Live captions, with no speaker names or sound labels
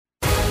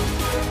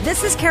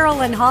This is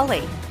Carolyn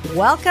Hawley.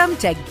 Welcome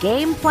to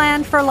Game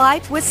Plan for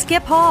Life with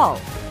Skip Hall.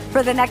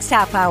 For the next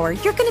half hour,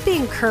 you're going to be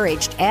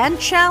encouraged and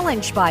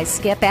challenged by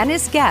Skip and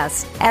his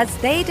guests as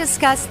they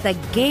discuss the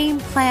game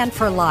plan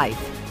for life.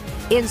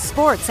 In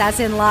sports, as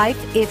in life,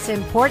 it's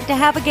important to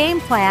have a game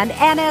plan,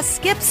 and as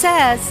Skip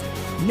says,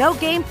 no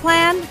game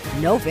plan,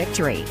 no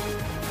victory.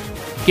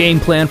 Game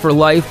Plan for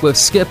Life with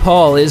Skip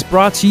Hall is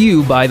brought to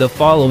you by the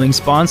following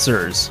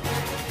sponsors.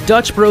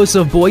 Dutch Bros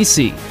of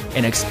Boise,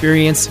 an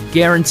experience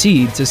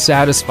guaranteed to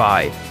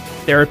satisfy.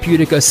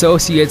 Therapeutic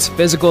Associates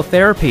Physical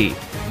Therapy,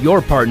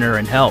 your partner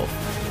in health.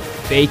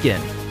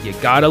 Bacon, you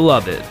gotta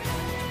love it.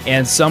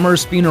 And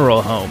Summers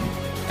Funeral Home,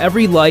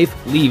 every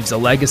life leaves a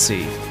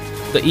legacy.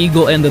 The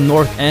Eagle and the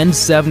North End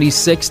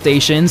 76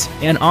 stations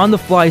and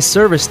on-the-fly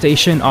service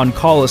station on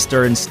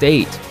Collister and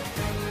State.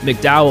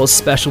 McDowell's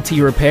Specialty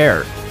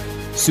Repair.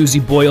 Susie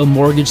Boyle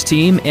Mortgage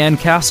Team and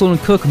Castle &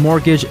 Cook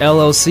Mortgage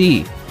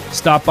LLC.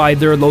 Stop by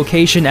their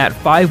location at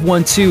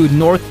 512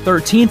 North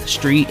 13th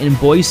Street in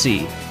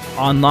Boise.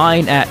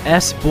 Online at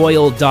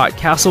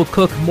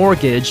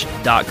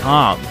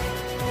sboyle.castlecookmortgage.com.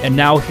 And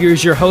now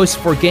here's your host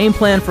for Game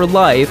Plan for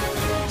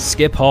Life,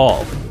 Skip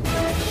Hall.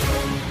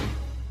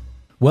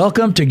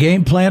 Welcome to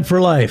Game Plan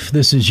for Life.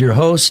 This is your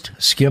host,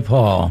 Skip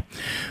Hall.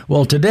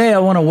 Well, today I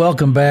want to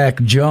welcome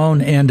back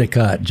Joan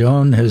Endicott.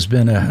 Joan has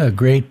been a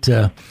great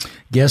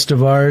guest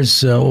of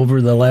ours over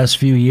the last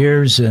few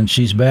years, and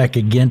she's back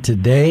again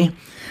today.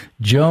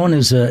 Joan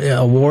is an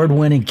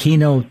award-winning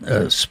keynote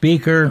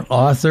speaker,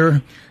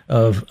 author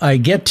of I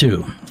Get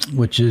To,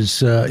 which is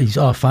he's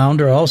a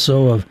founder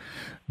also of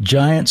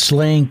Giant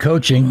Slaying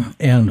Coaching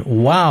and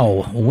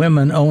Wow,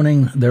 Women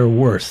Owning Their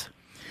Worth.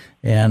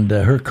 And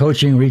her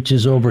coaching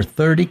reaches over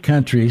 30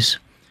 countries.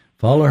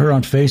 Follow her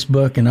on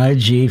Facebook and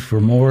IG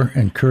for more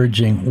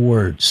encouraging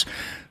words.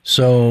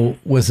 So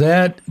with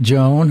that,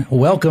 Joan,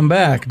 welcome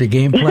back to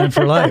Game Plan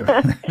for Life.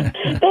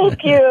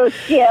 Thank you,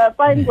 Skip.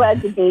 I'm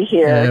glad to be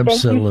here.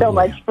 Absolutely. Thank you so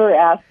much for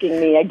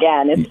asking me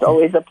again. It's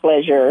always a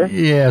pleasure.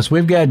 Yes,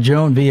 we've got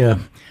Joan via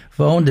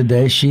phone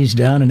today. She's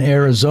down in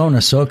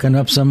Arizona soaking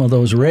up some of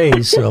those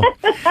rays. So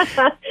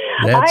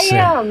I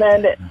am,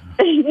 and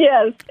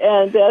yes,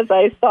 and as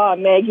I saw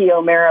Maggie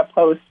O'Mara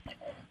post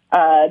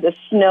the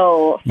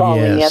snow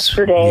falling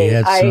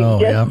yesterday, I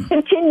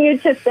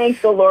continued to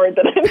thank the Lord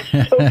that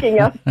I'm soaking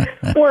up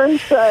warm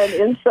sun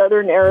in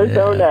southern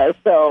Arizona. Yeah.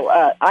 So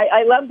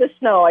I love the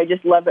snow. I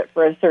just love it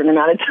for a certain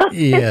amount of time.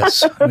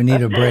 Yes, we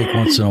need a break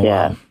once in a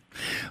while.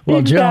 Well,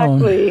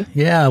 exactly.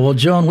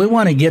 Joan, we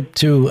want to get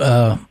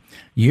to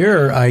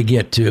your I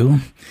Get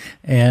To,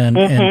 and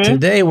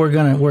today we're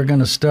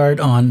gonna start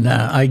on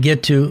I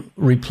Get To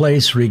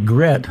replace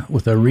regret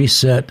with a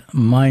reset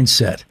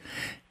mindset.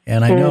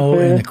 And I know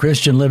in the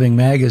Christian Living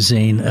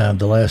magazine,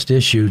 the last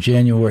issue,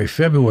 January,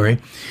 February,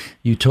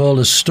 you told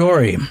a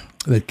story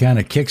that kind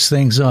of kicks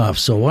things off.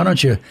 So why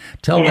don't you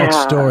tell that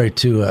story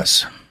to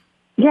us?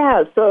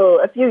 Yeah, so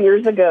a few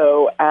years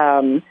ago,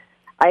 I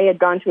had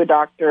gone to a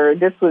doctor.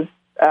 This was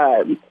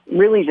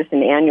really just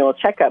an annual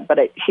checkup, but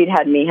she'd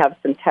had me have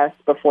some tests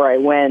before I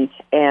went.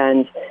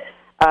 And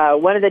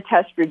one of the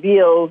tests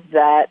reveals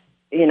that,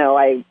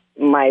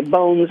 my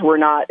bones were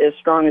not as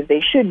strong as they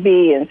should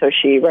be, and so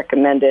she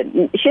recommended,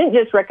 she didn't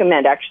just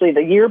recommend, actually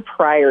the year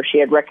prior she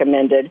had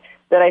recommended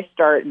that I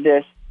start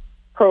this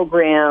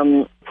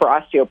program for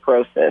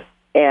osteoporosis.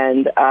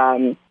 And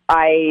I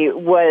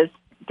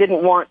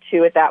didn't want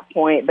to at that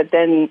point, but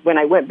then when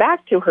I went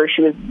back to her,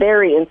 she was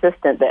very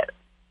insistent that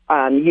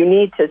you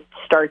need to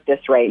start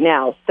this right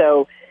now.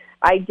 So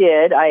I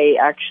did. I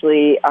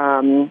actually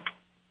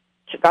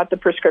got the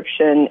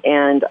prescription,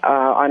 and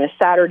on a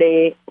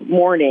Saturday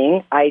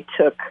morning, I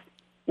took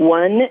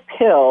one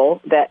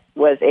pill that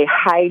was a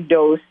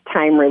high-dose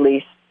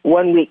time-release,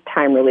 1-week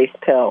time-release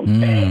pill.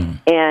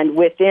 And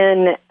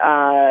within,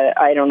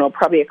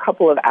 probably a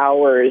couple of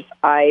hours,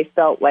 I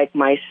felt like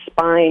my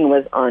spine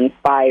was on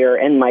fire,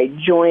 and my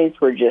joints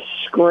were just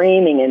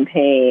screaming in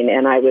pain,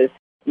 and I was,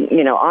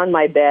 on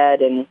my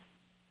bed, and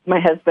my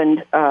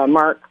husband,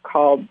 Mark,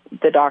 called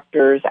the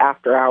doctor's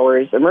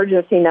after-hours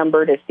emergency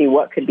number to see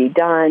what could be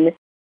done,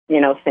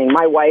 saying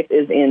my wife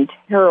is in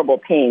terrible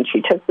pain.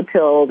 She took the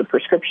pill, the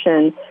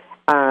prescription,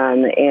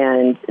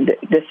 and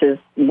this is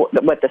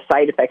what the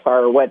side effects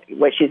are, or what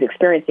she's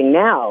experiencing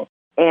now.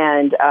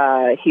 And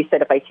he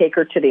said, if I take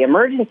her to the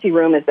emergency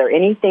room, is there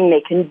anything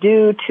they can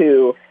do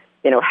to,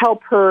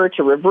 help her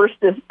to reverse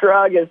this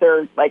drug? Is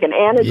there like an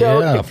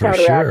antidote to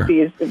counteract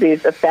these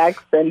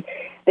effects? And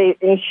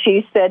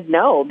she said,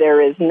 no, there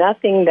is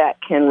nothing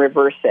that can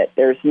reverse it.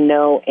 There's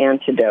no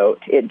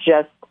antidote. It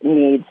just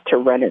needs to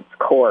run its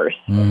course,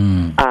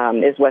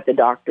 is what the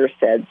doctor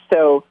said.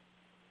 So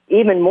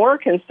even more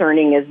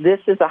concerning is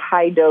this is a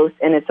high dose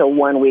and it's a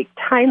 1-week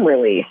time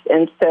release.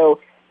 And so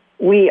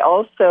we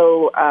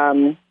also,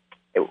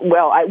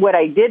 what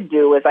I did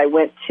do was I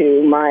went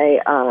to my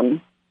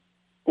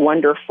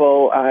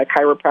wonderful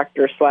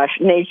chiropractor /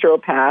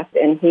 naturopath,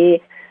 and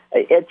he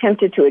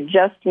attempted to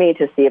adjust me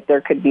to see if there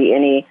could be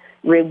any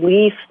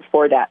relief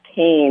for that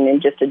pain,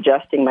 and just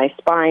adjusting my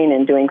spine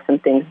and doing some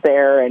things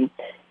there. And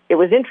it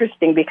was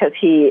interesting because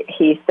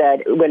he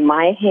said, when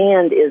my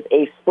hand is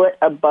a foot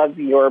above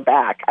your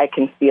back, I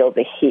can feel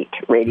the heat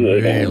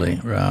radiating. Really?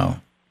 Wow.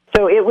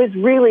 So it was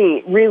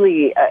really,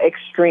 really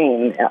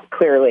extreme,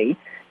 clearly.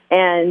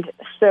 And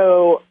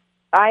so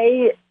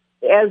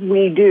as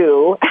we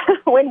do,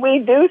 when we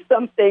do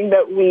something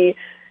that we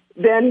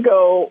then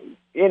go,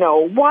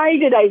 why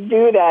did I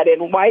do that?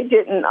 And why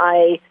didn't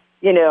I,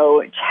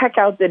 check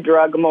out the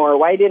drug more?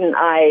 Why didn't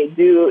I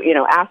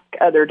ask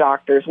other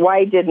doctors?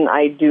 Why didn't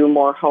I do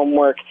more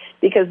homework?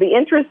 Because the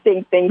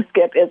interesting thing,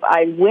 Skip, is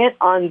I went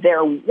on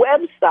their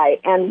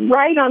website, and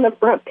right on the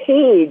front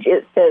page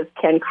it says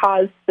can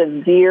cause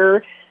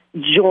severe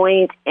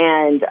joint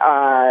and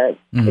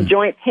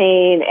joint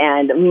pain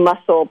and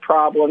muscle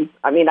problems.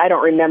 I mean, I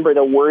don't remember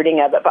the wording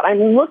of it, but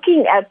I'm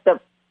looking at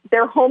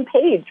their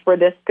homepage for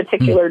this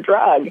particular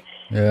drug,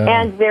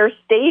 and they're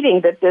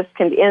stating that this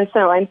can. And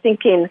so I'm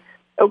thinking,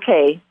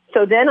 okay,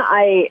 so then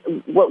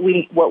what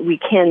we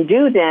can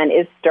do then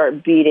is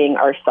start beating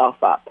ourselves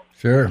up.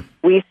 Sure.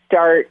 We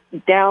start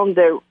down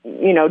the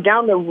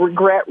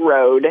regret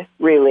road,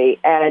 really,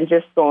 and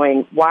just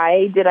going,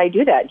 why did I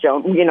do that,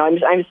 Joan?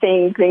 I'm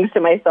saying things to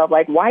myself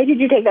like, why did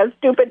you take that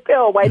stupid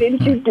pill? Why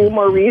didn't you do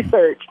more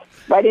research?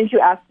 Why didn't you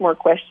ask more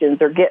questions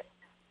or get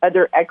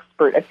other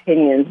expert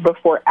opinions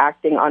before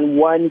acting on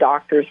one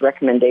doctor's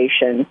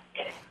recommendation?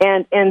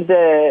 And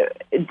the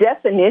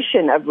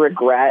definition of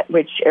regret,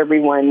 which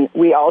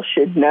we all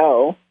should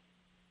know,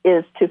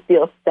 is to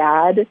feel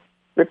sad,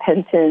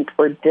 repentant,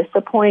 or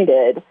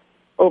disappointed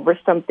over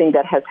something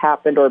that has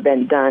happened or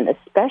been done,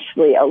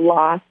 especially a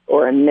loss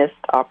or a missed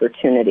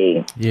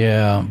opportunity.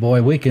 Yeah,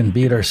 boy, we can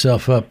beat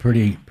ourselves up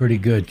pretty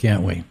good,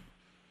 can't we?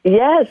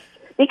 Yes,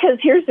 because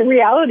here's the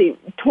reality: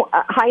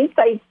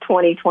 hindsight's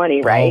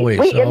 20/20, right? Always,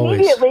 we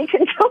immediately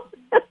can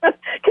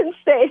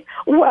say,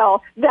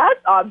 "Well, that's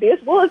obvious."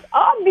 Well, it's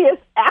obvious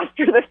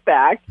after the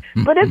fact,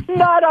 but it's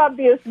not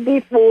obvious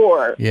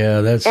before.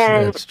 Yeah,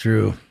 that's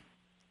true.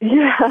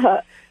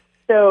 Yeah.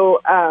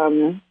 So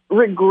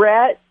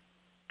regret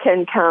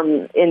can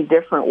come in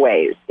different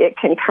ways. It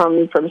can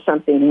come from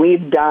something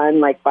we've done,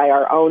 like by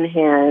our own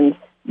hands,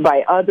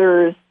 by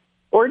others,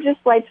 or just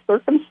life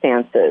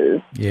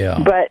circumstances. Yeah.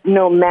 But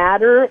no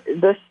matter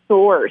the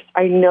source,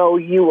 I know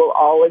you will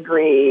all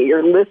agree,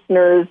 your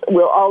listeners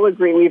will all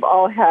agree, we've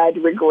all had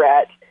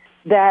regret,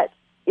 that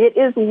it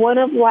is one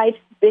of life's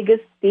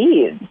biggest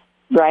thieves,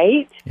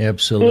 right?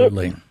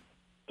 Absolutely.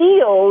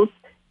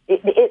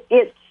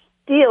 It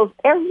steals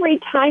every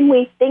time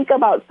we think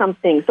about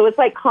something. So it's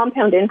like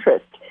compound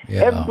interest.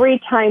 Yeah. Every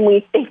time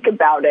we think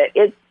about it,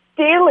 it's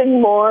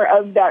stealing more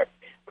of that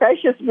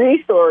precious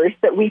resource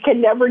that we can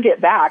never get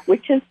back,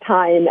 which is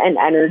time and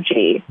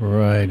energy.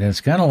 Right. And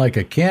it's kind of like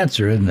a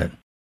cancer, isn't it?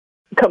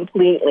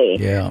 Completely.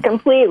 Yeah.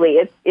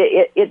 Completely.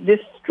 It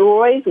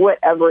destroys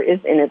whatever is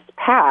in its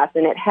path,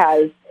 and it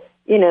has,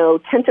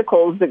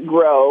 tentacles that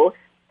grow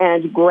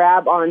and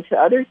grab onto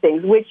other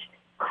things, which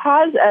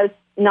cause us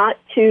not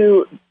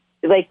to,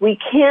 we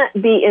can't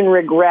be in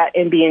regret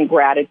and be in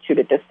gratitude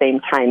at the same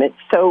time. It's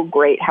so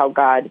great how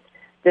God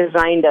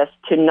designed us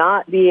to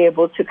not be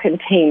able to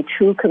contain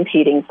two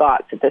competing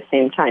thoughts at the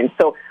same time.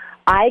 So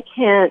I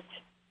can't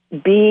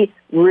be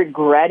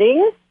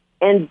regretting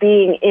and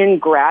being in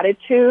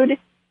gratitude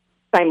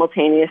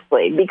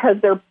simultaneously because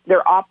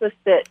they're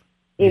opposite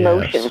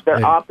emotions. Yes,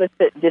 they're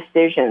opposite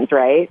decisions,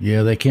 right?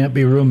 Yeah, they can't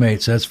be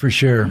roommates, that's for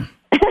sure.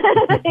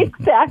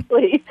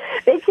 Exactly.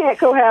 They can't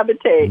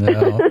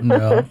cohabitate.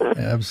 No,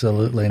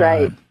 absolutely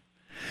right. not.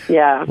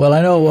 Yeah. Well,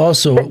 I know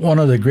also one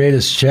of the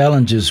greatest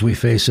challenges we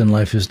face in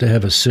life is to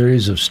have a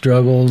series of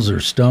struggles or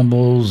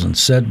stumbles and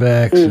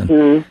setbacks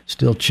and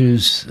still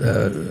choose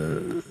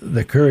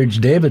the courage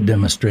David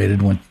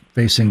demonstrated when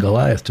facing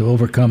Goliath to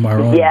overcome our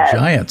own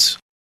giants.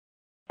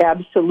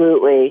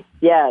 Absolutely.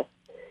 Yes.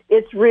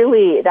 It's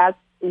really, that's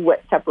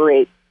what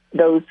separates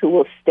those who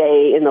will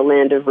stay in the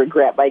land of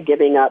regret by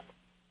giving up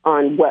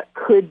on what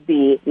could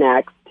be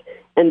next,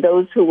 and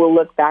those who will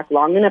look back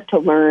long enough to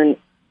learn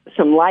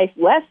some life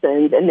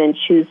lessons and then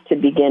choose to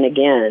begin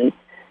again.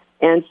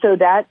 And so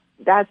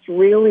that's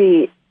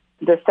really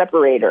the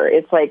separator.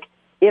 It's like,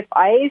 if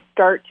I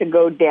start to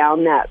go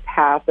down that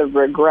path of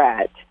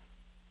regret,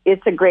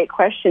 it's a great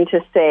question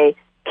to say,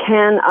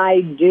 can I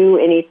do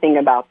anything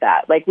about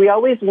that? Like, we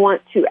always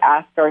want to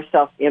ask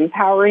ourselves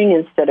empowering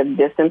instead of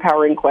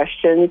disempowering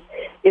questions.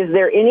 Is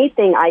there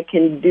anything I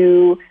can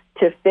do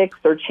to fix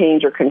or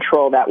change or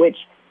control that? Which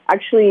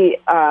actually,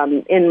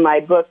 in my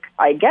book,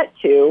 I get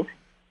to,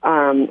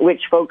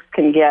 which folks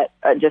can get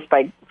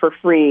for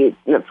free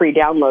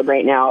download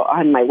right now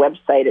on my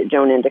website at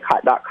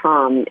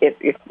joanendicott.com.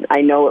 If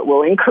I know it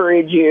will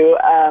encourage you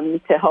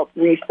to help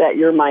reset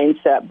your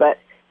mindset. But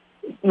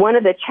one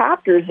of the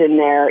chapters in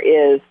there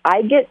is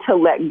I get to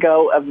let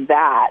go of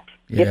that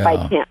if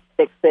I can't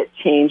fix it,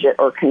 change it,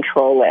 or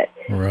control it.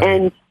 Right.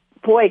 And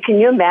boy, can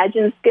you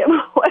imagine, Skip,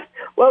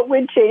 what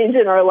would change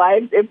in our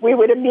lives if we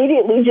would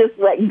immediately just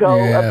let go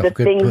of the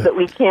things that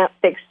we can't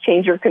fix,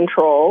 change, or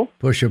control.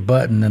 Push a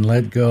button and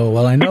let go.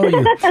 Well, I know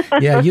you.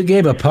 Yeah, you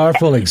gave a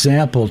powerful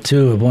example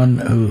too of one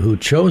who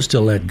chose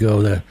to let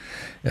go.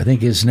 I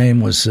think his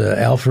name was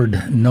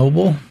Alfred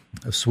Nobel,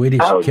 a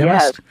Swedish chemist.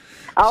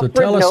 Yes. So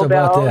tell us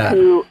about that.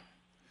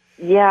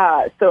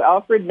 So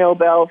Alfred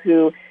Nobel,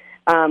 who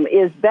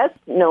is best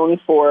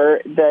known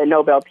for the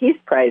Nobel Peace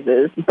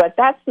Prizes, but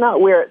that's not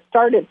where it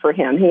started for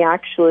him. He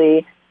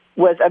actually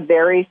was a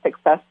very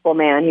successful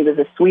man. He was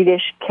a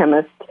Swedish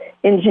chemist,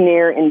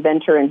 engineer,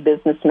 inventor, and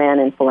businessman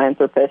and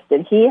philanthropist,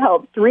 and he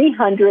held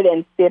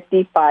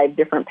 355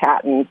 different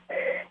patents,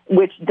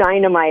 which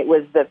dynamite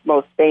was the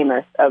most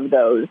famous of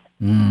those.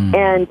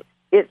 And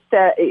it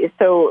said,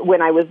 so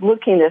when I was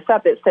looking this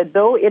up, it said,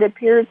 though it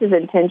appears his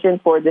intention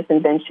for this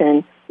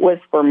invention was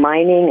for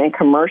mining and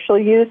commercial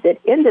use, it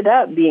ended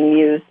up being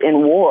used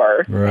in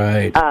war.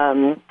 Right.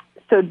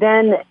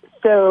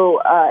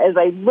 As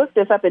I looked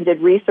this up and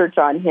did research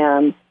on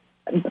him,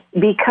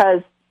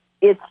 because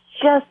it's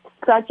just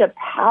such a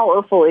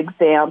powerful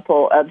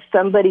example of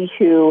somebody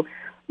who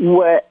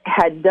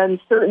had done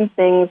certain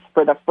things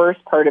for the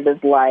first part of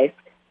his life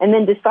and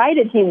then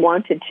decided he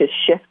wanted to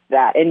shift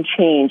that and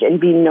change and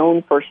be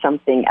known for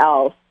something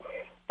else.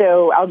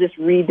 So I'll just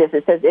read this.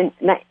 It says, in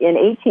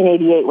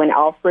 1888, when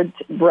Alfred's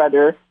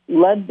brother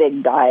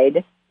Ludwig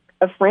died,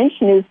 a French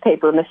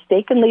newspaper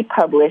mistakenly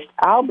published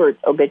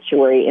Albert's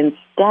obituary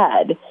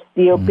instead.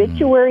 The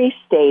obituary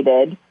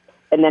stated,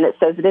 and then it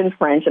says it in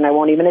French, and I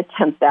won't even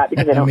attempt that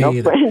because I don't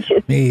know French.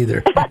 Me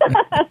either.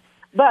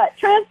 But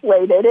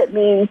translated, it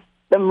means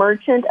the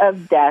merchant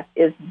of death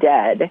is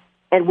dead,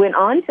 and went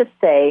on to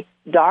say,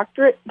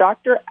 Dr.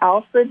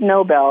 Alfred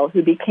Nobel,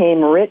 who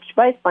became rich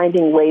by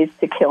finding ways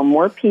to kill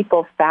more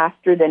people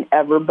faster than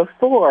ever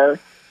before,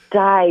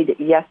 died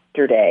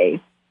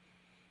yesterday.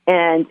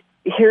 And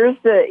here's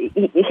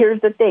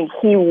the thing.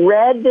 He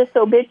read this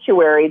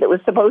obituary that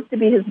was supposed to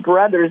be his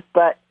brother's,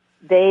 but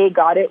they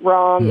got it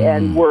wrong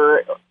and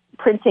were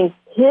printing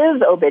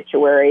his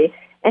obituary.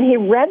 And he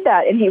read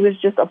that, and he was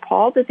just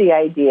appalled at the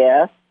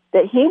idea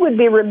that he would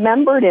be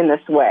remembered in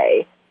this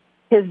way.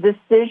 His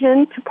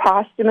decision to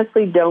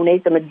posthumously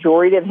donate the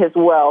majority of his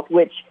wealth,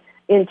 which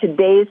in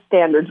today's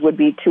standards would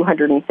be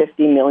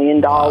 $250 million.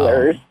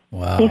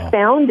 Wow. He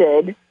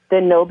founded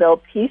the Nobel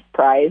Peace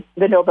Prize,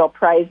 the Nobel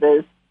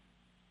Prizes,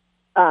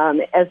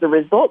 as a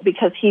result,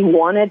 because he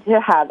wanted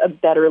to have a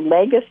better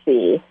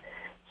legacy.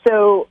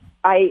 So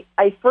I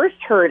first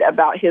heard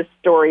about his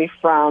story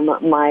from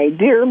my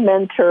dear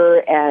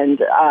mentor and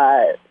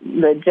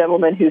the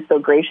gentleman who so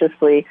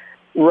graciously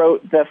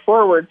wrote the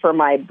foreword for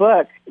my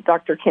book,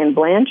 Dr. Ken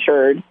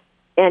Blanchard,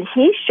 and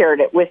he shared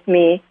it with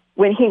me.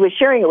 When he was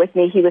sharing it with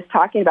me, he was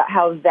talking about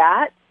how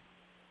that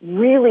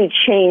really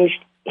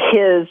changed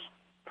his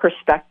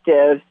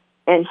perspective,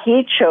 and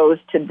he chose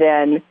to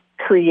then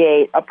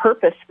create a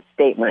purpose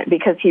statement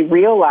because he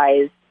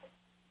realized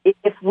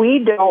if we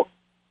don't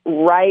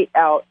write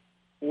out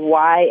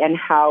why and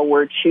how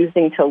we're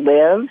choosing to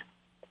live,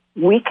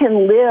 we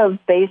can live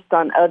based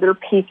on other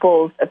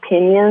people's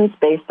opinions,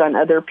 based on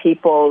other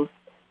people's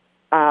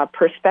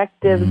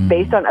perspectives,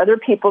 based on other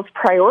people's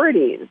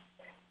priorities,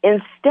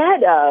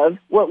 instead of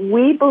what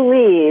we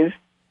believe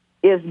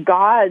is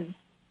God's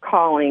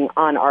calling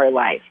on our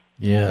life.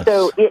 Yes.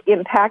 So it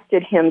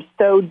impacted him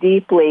so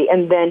deeply,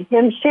 and then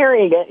him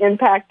sharing it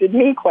impacted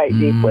me quite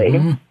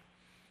deeply.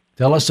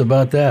 Tell us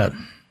about that.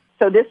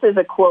 So this is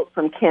a quote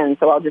from Ken,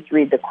 so I'll just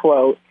read the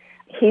quote.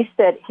 He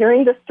said,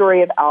 hearing the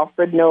story of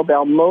Alfred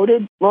Nobel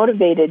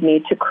motivated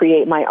me to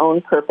create my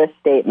own purpose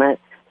statement,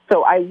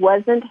 so I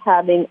wasn't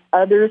having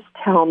others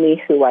tell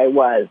me who I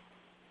was.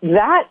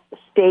 That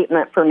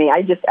statement for me,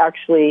 I just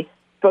actually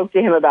spoke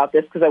to him about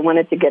this because I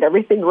wanted to get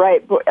everything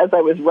right as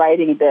I was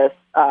writing this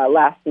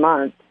last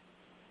month.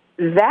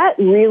 That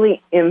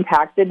really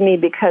impacted me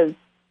because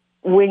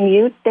when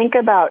you think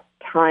about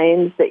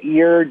times that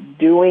you're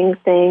doing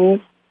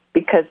things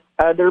because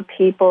other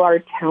people are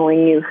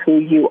telling you who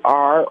you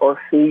are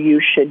or who you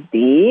should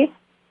be,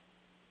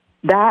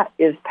 that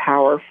is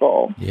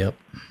powerful. Yep.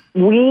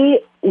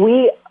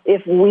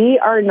 If we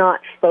are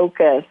not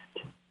focused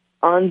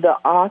on the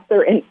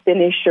author and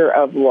finisher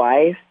of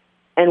life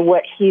and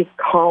what he's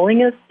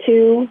calling us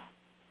to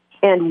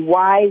and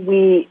why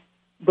we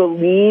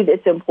believe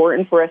it's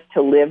important for us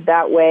to live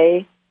that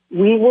way,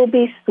 we will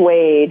be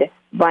swayed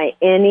by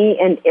any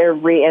and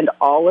every and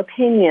all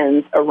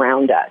opinions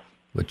around us.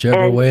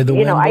 Whichever way the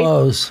wind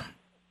blows.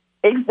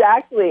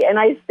 Exactly. And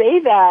I say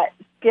that,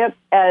 Skip,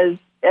 as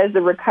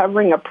a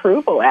recovering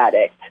approval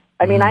addict.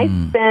 I mean, I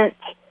spent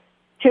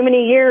too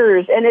many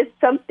years, and it's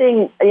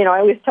something, I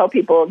always tell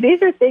people,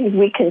 these are things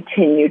we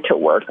continue to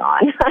work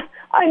on.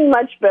 I'm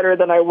much better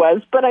than I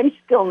was, but I'm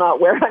still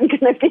not where I'm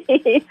going to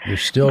be. You're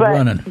still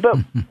running. But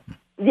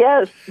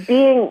yes,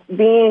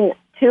 being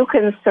too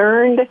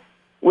concerned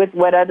with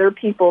what other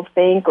people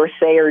think or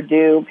say or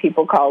do,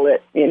 people call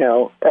it,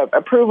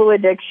 approval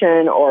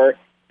addiction or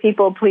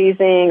people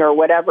pleasing or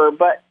whatever.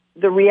 But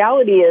the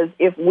reality is,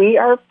 if we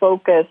are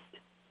focused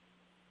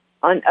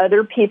on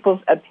other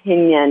people's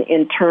opinion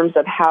in terms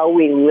of how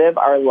we live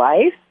our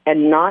life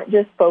and not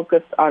just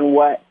focus on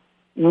what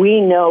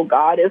we know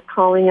God is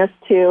calling us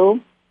to,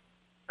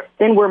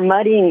 then we're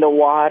muddying the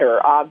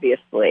water,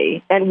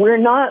 obviously. And we're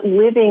not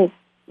living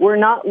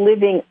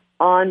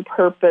on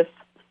purpose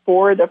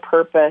for the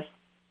purpose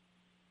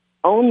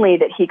only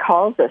that he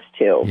calls us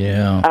to.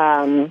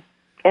 Yeah.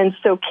 And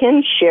so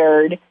Ken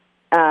shared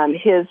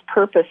his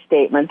purpose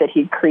statement that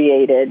he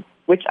created,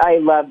 which I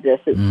love this.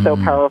 It's so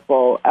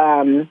powerful.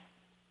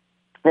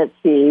 Let's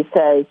see. He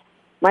says,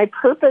 my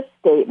purpose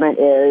statement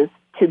is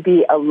to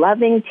be a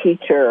loving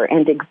teacher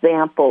and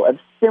example of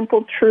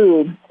simple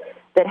truths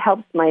that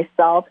helps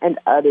myself and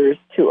others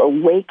to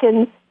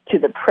awaken to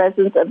the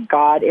presence of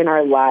God in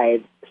our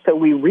lives so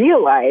we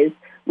realize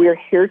we're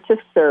here to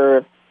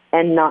serve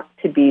and not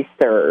to be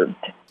served.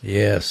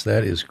 Yes,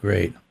 that is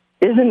great.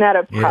 Isn't that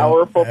a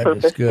powerful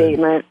purpose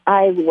statement?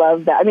 I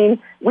love that. I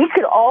mean, we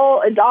could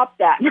all adopt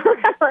that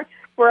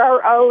for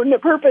our own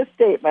purpose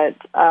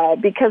statement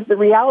because the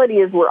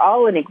reality is we're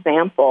all an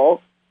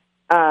example.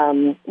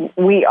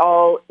 We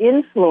all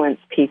influence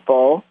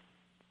people.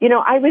 You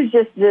know, I was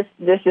just, this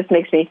just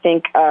makes me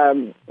think,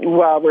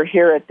 while we're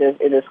here at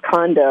this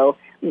condo,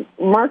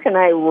 Mark and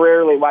I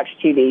rarely watch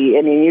TV.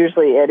 I mean,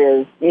 usually it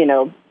is, you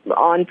know,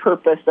 on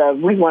purpose of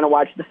we want to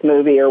watch this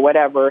movie or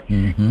whatever.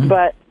 Mm-hmm.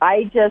 But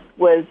I just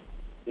was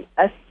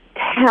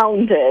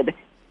astounded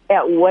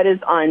at what is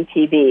on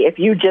TV if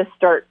you just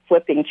start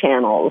flipping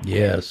channels.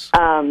 Yes.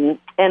 And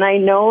I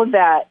know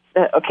that,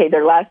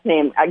 their last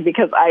name,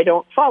 because I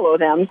don't follow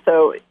them,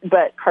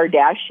 but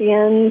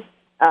Kardashians,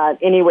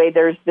 anyway,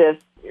 there's this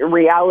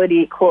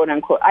reality, quote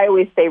unquote, I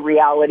always say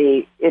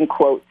reality in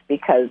quotes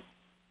because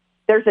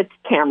there's a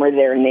camera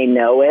there and they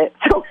know it.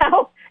 So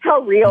how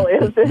real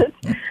is it?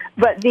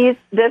 But this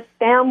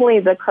family,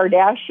 the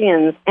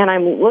Kardashians, and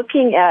I'm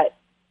looking at,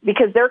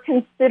 because they're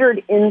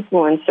considered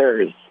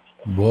influencers.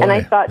 Boy, and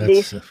I thought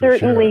they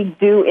certainly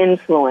do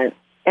influence.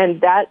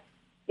 And that,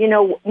 you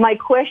know, my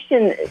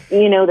question,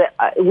 you know,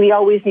 that we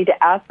always need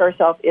to ask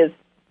ourselves is,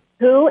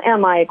 who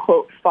am I,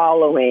 quote,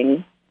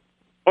 following,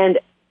 and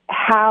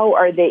how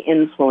are they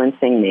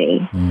influencing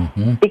me?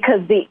 Mm-hmm.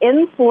 Because the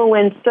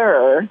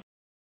influencer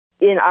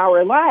in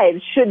our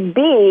lives should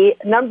be,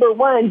 number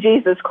one,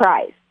 Jesus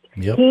Christ.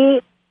 Yep.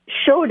 He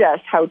showed us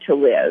how to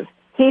live.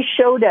 He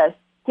told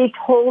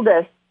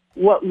us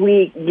what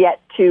we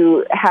get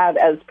to have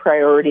as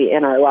priority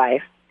in our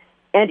life.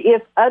 And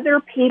if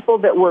other people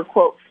that we're,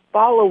 quote,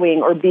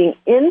 following or being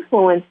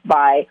influenced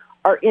by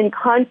are in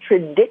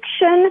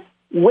contradiction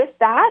with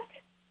that,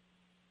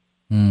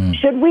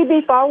 should we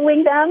be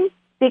following them?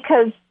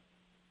 Because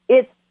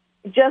it's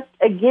just,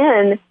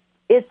 again,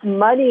 it's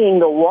muddying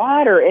the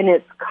water and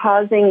it's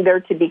causing there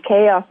to be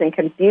chaos and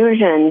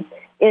confusion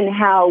in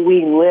how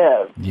we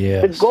live.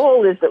 Yes. The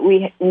goal is that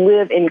we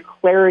live in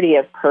clarity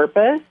of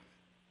purpose.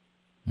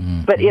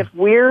 Mm-hmm. But if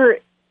we're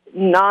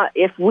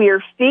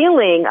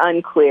feeling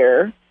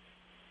unclear,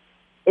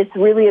 it's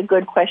really a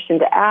good question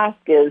to ask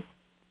is,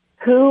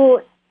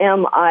 who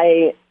am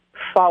I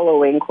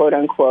following, quote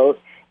unquote?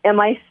 Am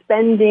I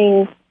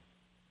spending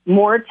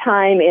more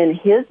time in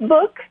his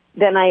book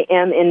than I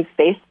am in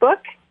Facebook?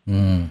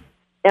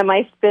 Am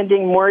I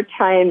spending more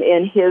time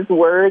in his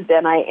word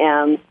than I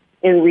am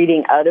in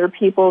reading other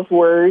people's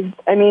words?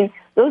 I mean,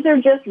 those are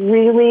just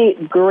really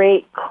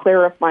great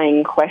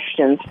clarifying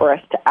questions for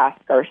us to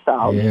ask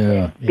ourselves.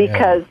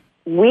 Because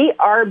we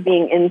are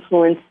being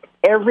influenced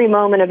every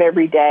moment of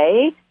every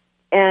day,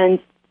 and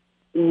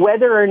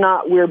whether or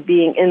not we're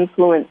being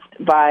influenced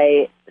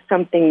by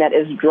something that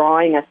is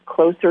drawing us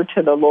closer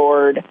to the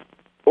Lord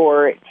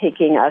or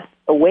taking us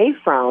away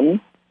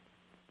from,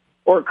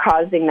 or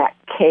causing that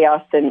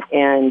chaos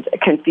and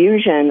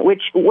confusion,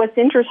 which what's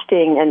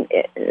interesting,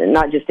 and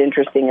not just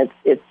interesting,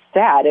 it's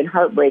sad and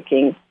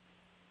heartbreaking,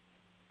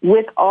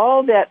 with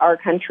all that our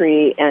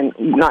country and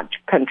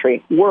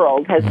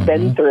world has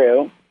been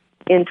through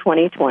in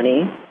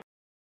 2020,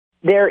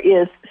 there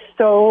is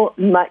so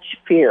much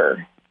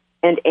fear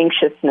and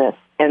anxiousness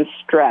and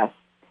stress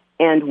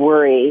and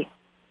worry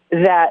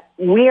that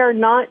we are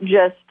not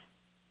just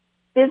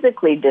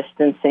physically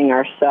distancing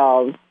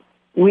ourselves,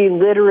 we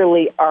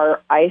literally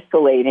are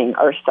isolating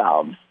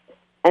ourselves.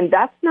 And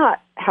that's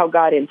not how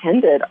God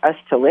intended us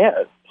to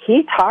live.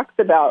 He talks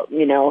about,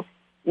 you know,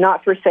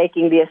 not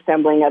forsaking the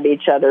assembling of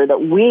each other,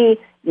 that we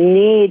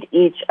need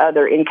each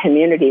other in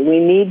community. We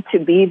need to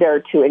be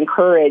there to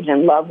encourage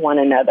and love one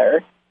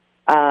another.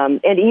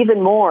 And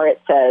even more, it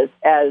says,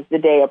 as the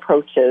day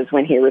approaches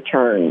when he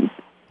returns.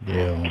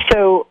 Yeah.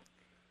 So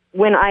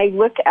when I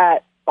look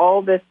at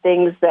all the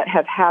things that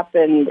have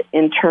happened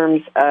in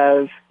terms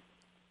of,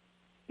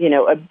 you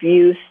know,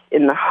 abuse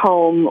in the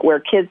home where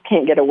kids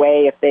can't get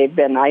away if they've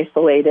been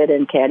isolated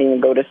and can't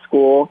even go to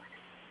school,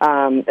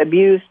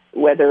 abuse,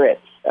 whether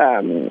it's,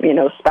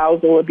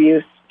 spousal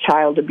abuse,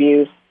 child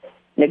abuse,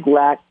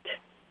 neglect,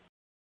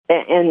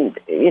 and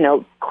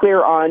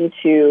clear on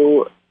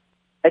to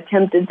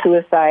attempted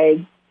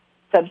suicide,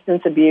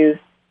 substance abuse,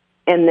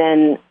 and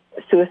then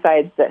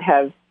suicides that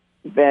have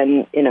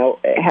been,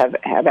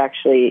 have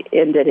actually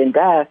ended in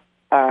death.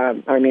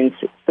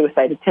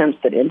 Suicide attempts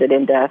that ended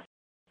in death.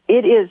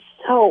 It is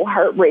so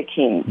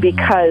heartbreaking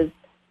because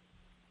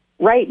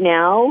right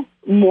now,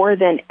 more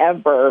than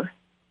ever,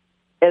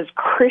 as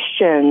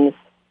Christians,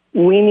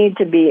 we need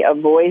to be a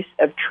voice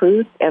of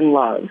truth and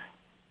love.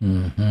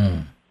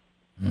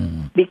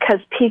 Because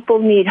people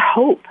need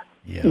hope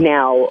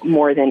now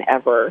more than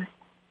ever.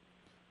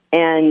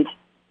 And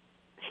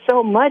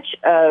so much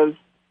of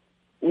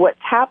what's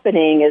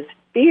happening is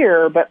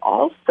fear, but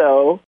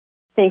also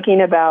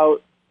thinking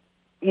about,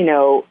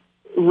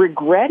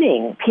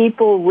 regretting.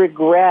 People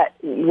regret,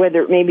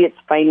 whether maybe it's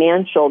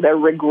financial, they're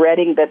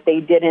regretting that they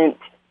didn't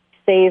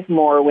save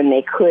more when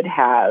they could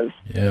have.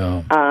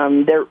 Yeah.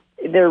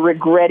 They're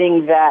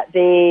regretting that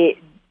they,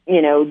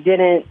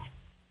 didn't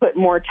put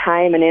more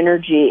time and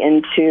energy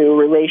into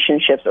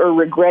relationships, or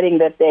regretting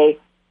that they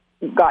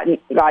got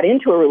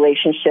into a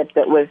relationship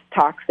that was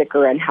toxic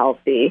or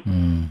unhealthy.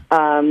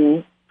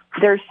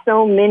 There's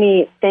so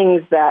many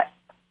things that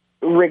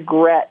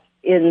regret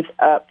ends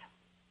up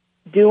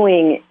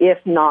doing if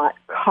not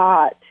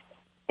caught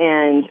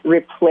and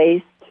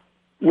replaced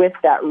with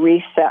that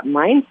reset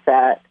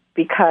mindset,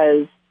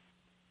 because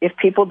if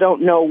people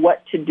don't know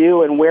what to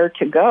do and where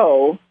to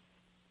go,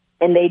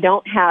 and they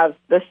don't have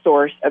the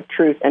source of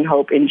truth and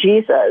hope in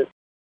Jesus,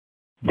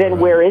 then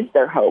where is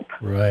their hope?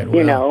 Right.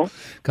 Well,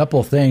 a couple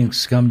of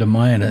things come to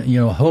mind.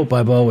 Hope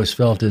I've always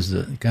felt is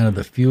the kind of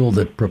the fuel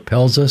that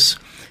propels us,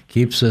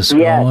 keeps us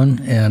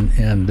going.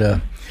 And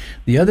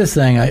the other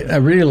thing, I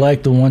really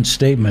like the one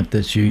statement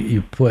that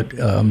you put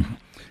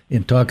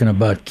in talking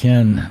about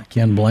Ken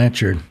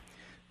Blanchard,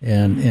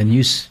 and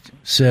you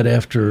said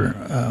after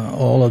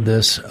all of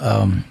this,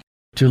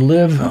 to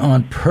live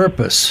on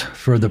purpose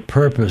for the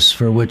purpose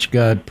for which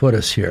God put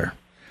us here.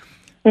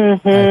 I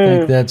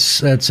think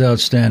that's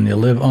outstanding. You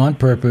live on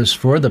purpose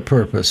for the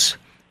purpose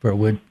for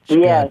which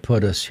God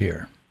put us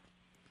here.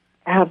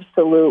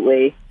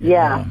 Absolutely.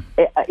 Yeah,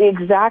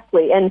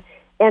 exactly. And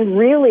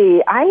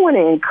really, I want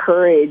to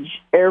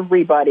encourage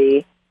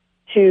everybody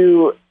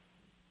to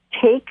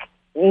take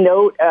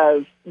note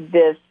of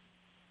this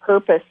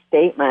purpose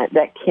statement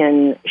that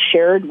Ken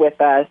shared with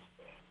us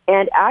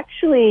and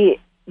actually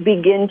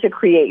begin to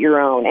create your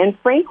own. And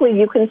frankly,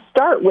 you can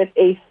start with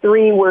a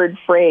 3-word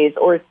phrase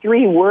or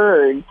 3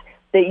 words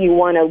that you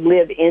want to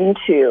live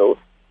into.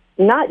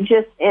 Not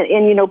just,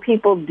 and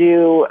people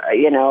do,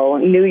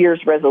 New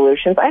Year's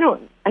resolutions. I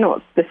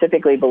don't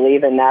specifically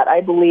believe in that.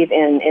 I believe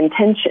in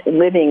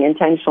living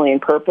intentionally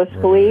and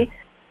purposefully.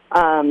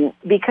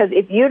 Because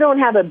if you don't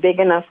have a big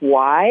enough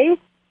why,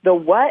 the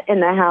what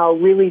and the how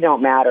really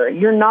don't matter.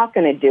 You're not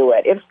going to do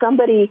it. If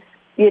somebody,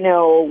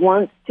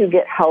 wants to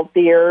get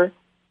healthier,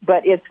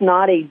 but it's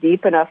not a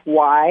deep enough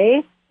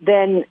why,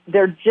 then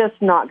they're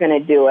just not going to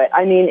do it.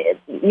 I mean,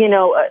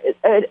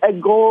 a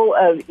goal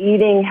of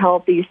eating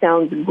healthy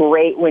sounds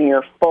great when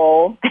you're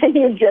full and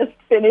you just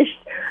finished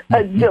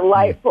a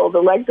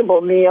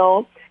delectable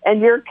meal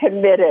and you're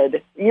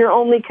committed. You're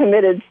only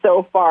committed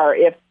so far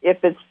if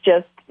it's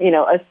just,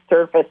 a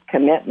surface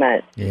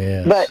commitment.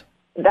 Yes. But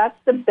that's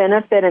the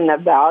benefit and the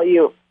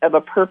value of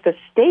a purpose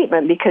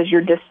statement, because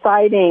you're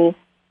deciding,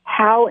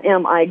 how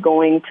am I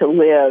going to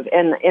live?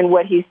 And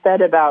what he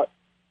said about,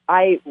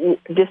 I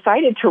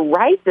decided to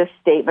write this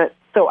statement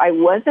so I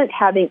wasn't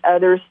having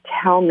others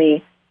tell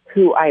me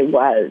who I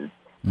was.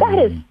 That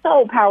is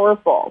so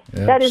powerful.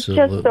 Absolutely. That is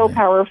just so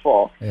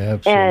powerful.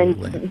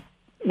 Absolutely. And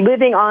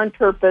living on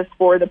purpose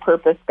for the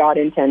purpose God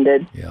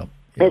intended. Yep.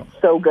 It's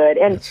so good.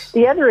 And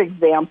the other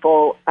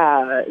example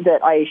that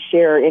I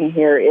share in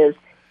here is,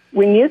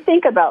 when you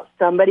think about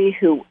somebody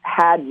who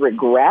had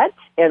regret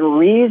and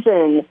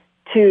reason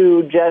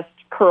to just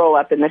curl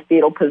up in the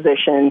fetal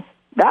position,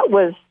 that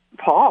was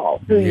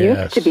Paul, who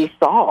used to be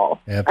Saul.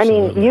 Absolutely.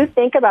 I mean, you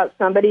think about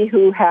somebody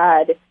who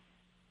had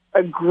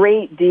a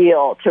great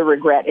deal to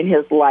regret in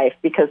his life,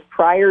 because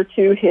prior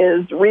to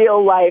his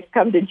real life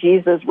come to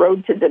Jesus,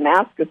 road to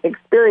Damascus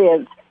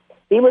experience,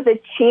 he was a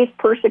chief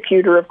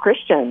persecutor of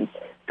Christians.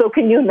 So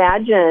can you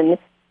imagine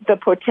the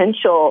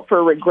potential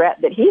for regret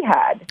that he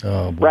had,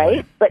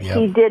 right? But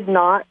he did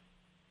not,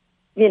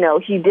 he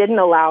didn't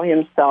allow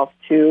himself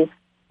to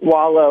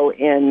wallow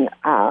in,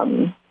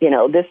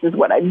 this is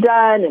what I've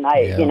done, and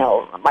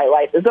my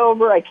life is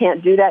over, I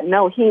can't do that.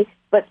 No,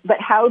 but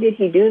how did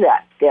he do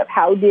that, Skip?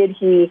 How did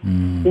he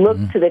look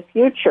to the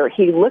future?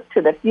 He looked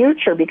to the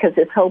future because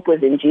his hope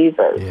was in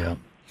Jesus. Yeah.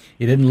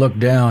 He didn't look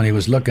down, he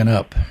was looking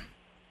up.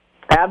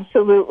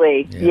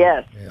 Absolutely.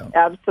 Yes.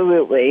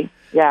 Absolutely.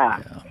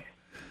 Yeah.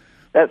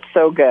 That's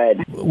so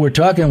good. We're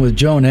talking with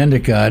Joan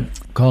Endicott,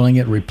 calling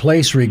it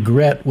Replace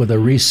Regret with a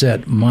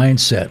Reset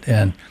Mindset.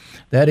 And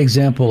that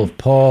example of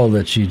Paul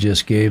that she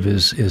just gave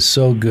is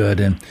so good.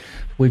 And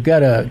we've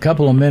got a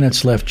couple of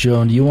minutes left,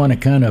 Joan. Do you want to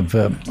kind of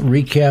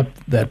recap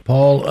that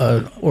Paul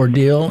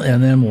ordeal,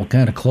 and then we'll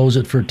kind of close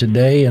it for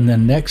today? And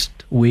then next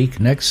week,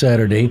 next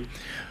Saturday,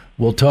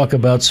 we'll talk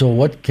about, so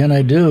what can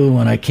I do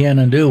when I can't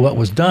undo what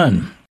was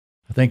done?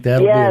 I think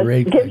that'll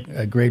be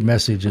a great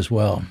message as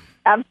well.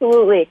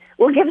 absolutely.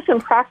 We'll give some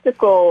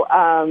practical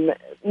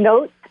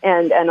notes,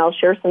 and I'll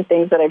share some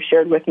things that I've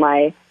shared with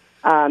my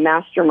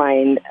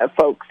mastermind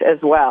folks as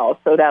well.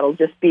 So that'll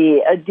just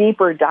be a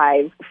deeper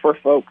dive for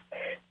folks.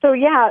 So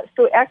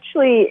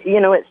actually,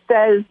 it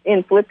says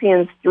in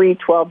Philippians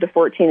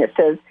 3:12-14, it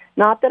says,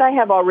 "Not that I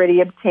have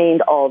already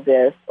obtained all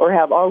this or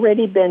have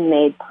already been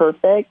made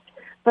perfect,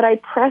 but I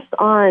press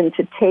on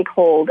to take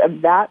hold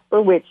of that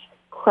for which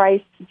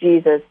Christ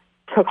Jesus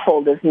took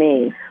hold of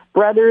me.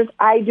 Brothers,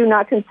 I do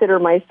not consider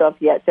myself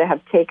yet to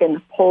have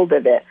taken hold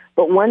of it,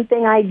 but one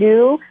thing I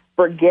do,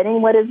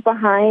 forgetting what is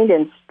behind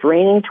and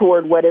straining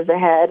toward what is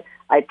ahead,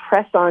 I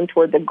press on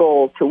toward the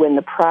goal to win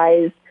the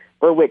prize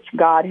for which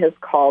God has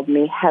called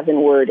me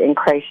heavenward in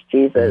Christ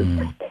Jesus."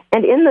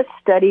 And in the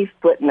study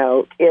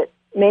footnote, it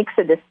makes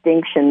a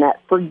distinction that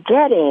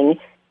forgetting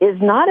is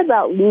not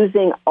about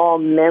losing all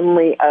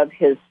memory of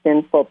his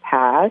sinful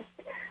past,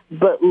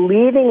 but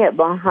leaving it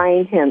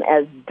behind him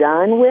as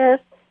done with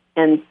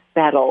and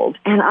settled.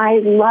 And I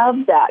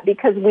love that,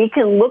 because we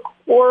can look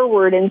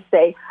forward and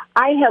say,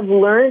 I have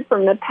learned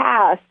from the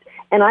past,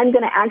 and I'm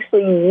going to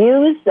actually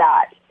use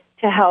that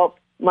to help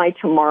my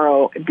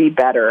tomorrow be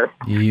better.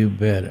 You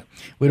bet.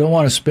 We don't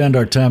want to spend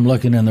our time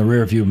looking in the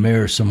rearview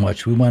mirror so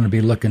much. We want to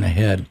be looking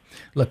ahead,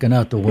 looking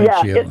out the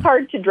windshield. Yeah, it's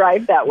hard to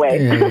drive that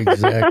way. Yeah,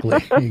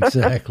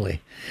 exactly.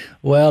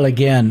 Well,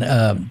 again,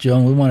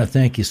 Joan, we want to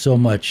thank you so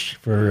much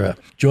for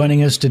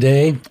joining us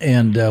today,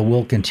 and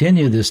we'll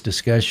continue this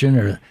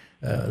discussion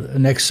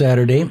next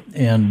Saturday.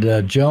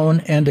 And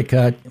Joan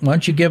Endicott, why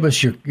don't you give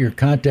us your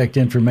contact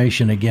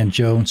information again,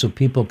 Joan, so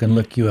people can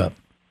look you up?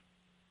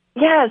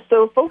 Yeah,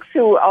 so folks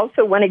who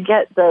also want to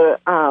get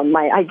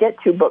my I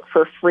Get To book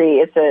for free,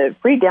 it's a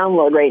free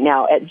download right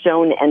now at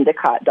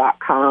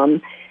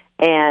joanendicott.com.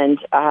 And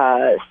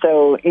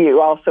so you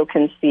also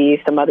can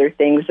see some other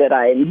things that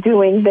I'm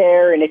doing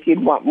there. And if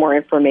you'd want more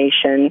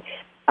information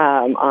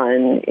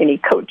on any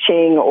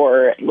coaching,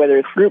 or whether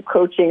it's group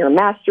coaching or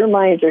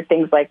masterminds or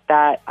things like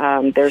that,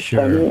 there's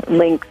some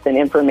links and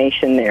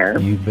information there.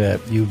 You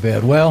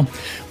bet. Well,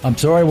 I'm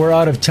sorry we're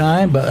out of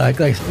time, but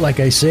like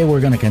I say,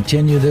 we're going to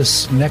continue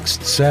this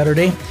next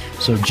Saturday.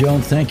 So, Joan,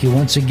 thank you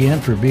once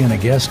again for being a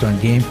guest on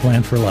Game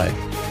Plan for Life.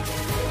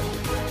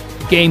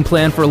 Game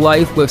Plan for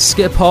Life with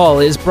Skip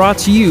Hall is brought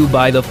to you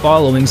by the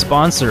following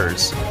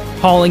sponsors: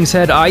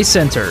 Hollingshead Eye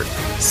Center.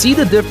 See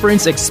the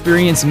difference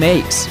experience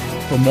makes.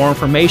 For more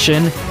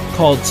information,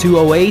 call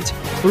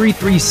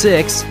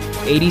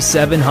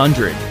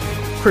 208-336-8700.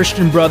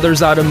 Christian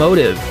Brothers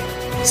Automotive.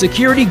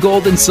 Security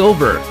Gold and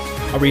Silver,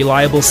 a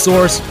reliable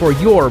source for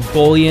your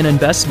bullion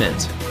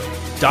investment.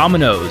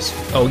 Domino's.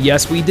 Oh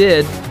yes, we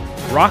did.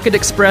 Rocket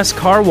Express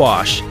Car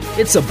Wash.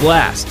 It's a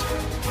blast.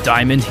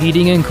 Diamond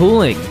Heating and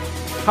Cooling.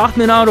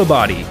 Hoffman Auto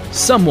Body.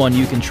 Someone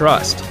you can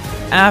trust.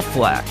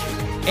 Aflac.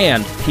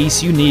 And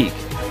Peace Unique.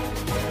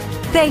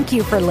 Thank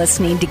you for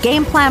listening to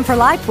Game Plan for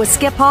Life with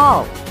Skip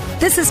Hall.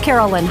 This is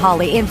Carolyn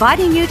Hawley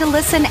inviting you to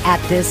listen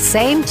at this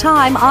same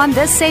time on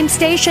this same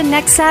station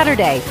next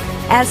Saturday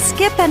as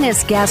Skip and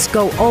his guests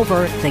go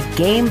over the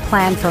Game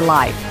Plan for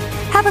Life.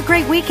 Have a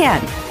great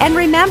weekend. And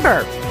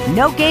remember,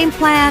 no game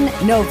plan,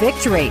 no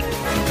victory.